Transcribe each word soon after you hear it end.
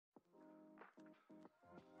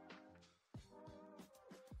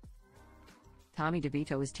Tommy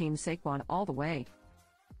DeVito is Team Saquon all the way.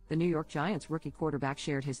 The New York Giants rookie quarterback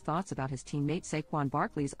shared his thoughts about his teammate Saquon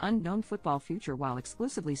Barkley's unknown football future while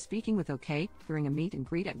exclusively speaking with OK during a meet and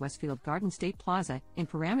greet at Westfield Garden State Plaza in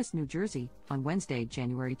Paramus, New Jersey, on Wednesday,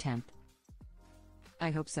 January 10th. "I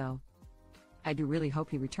hope so. I do really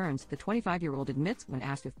hope he returns," the 25-year-old admits when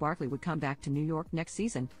asked if Barkley would come back to New York next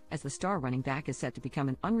season, as the star running back is set to become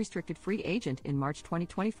an unrestricted free agent in March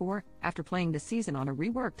 2024 after playing the season on a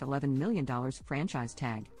reworked $11 million franchise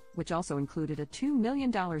tag, which also included a $2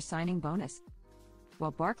 million signing bonus.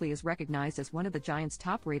 While Barkley is recognized as one of the Giants'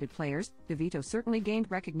 top-rated players, DeVito certainly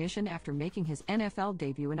gained recognition after making his NFL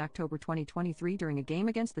debut in October 2023 during a game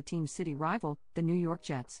against the team's city rival, the New York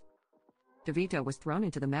Jets. DeVito was thrown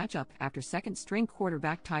into the matchup after second-string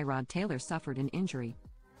quarterback Tyrod Taylor suffered an injury.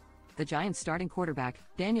 The Giants' starting quarterback,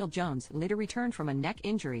 Daniel Jones, later returned from a neck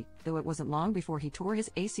injury, though it wasn't long before he tore his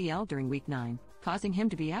ACL during Week 9, causing him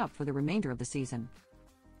to be out for the remainder of the season.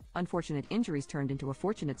 Unfortunate injuries turned into a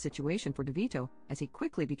fortunate situation for DeVito, as he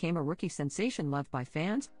quickly became a rookie sensation loved by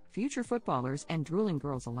fans, future footballers, and drooling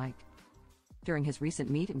girls alike. During his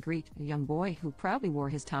recent meet and greet, a young boy who proudly wore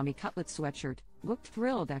his Tommy Cutlets sweatshirt looked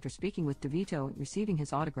thrilled after speaking with DeVito and receiving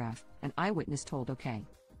his autograph, an eyewitness told OK.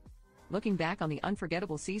 Looking back on the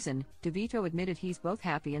unforgettable season, DeVito admitted he's both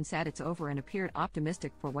happy and sad it's over and appeared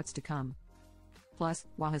optimistic for what's to come. Plus,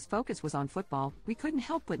 while his focus was on football, we couldn't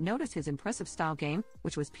help but notice his impressive style game,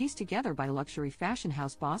 which was pieced together by luxury fashion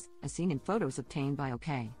house boss, as seen in photos obtained by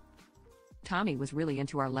OK. "Tommy was really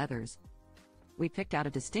into our leathers. We picked out a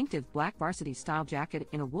distinctive black varsity-style jacket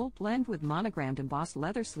in a wool blend with monogrammed embossed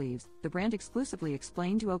leather sleeves," the brand exclusively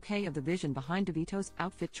explained to OK of the vision behind DeVito's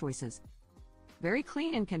outfit choices. "Very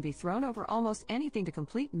clean and can be thrown over almost anything to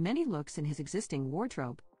complete many looks in his existing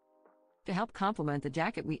wardrobe. To help complement the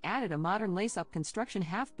jacket, we added a modern lace-up construction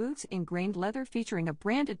half boots in grained leather featuring a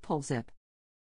branded pull zip.